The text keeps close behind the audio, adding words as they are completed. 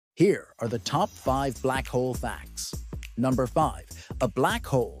Here are the top 5 black hole facts. Number 5. A black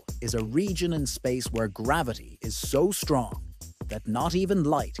hole is a region in space where gravity is so strong that not even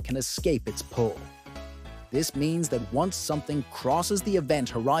light can escape its pull. This means that once something crosses the event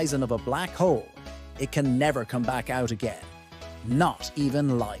horizon of a black hole, it can never come back out again. Not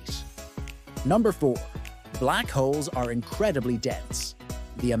even light. Number 4. Black holes are incredibly dense.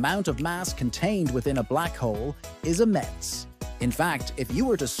 The amount of mass contained within a black hole is immense. In fact, if you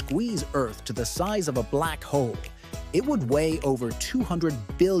were to squeeze Earth to the size of a black hole, it would weigh over 200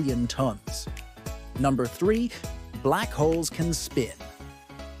 billion tons. Number 3. Black holes can spin.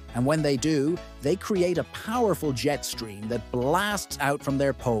 And when they do, they create a powerful jet stream that blasts out from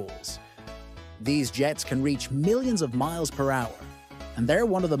their poles. These jets can reach millions of miles per hour, and they're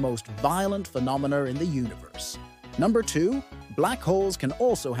one of the most violent phenomena in the universe. Number 2. Black holes can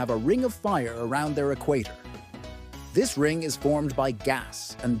also have a ring of fire around their equator. This ring is formed by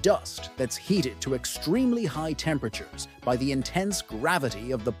gas and dust that's heated to extremely high temperatures by the intense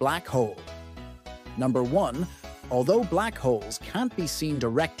gravity of the black hole. Number 1. Although black holes can't be seen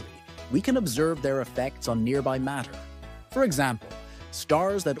directly, we can observe their effects on nearby matter. For example,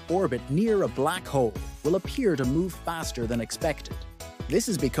 stars that orbit near a black hole will appear to move faster than expected. This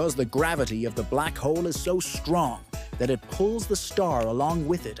is because the gravity of the black hole is so strong that it pulls the star along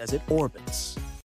with it as it orbits.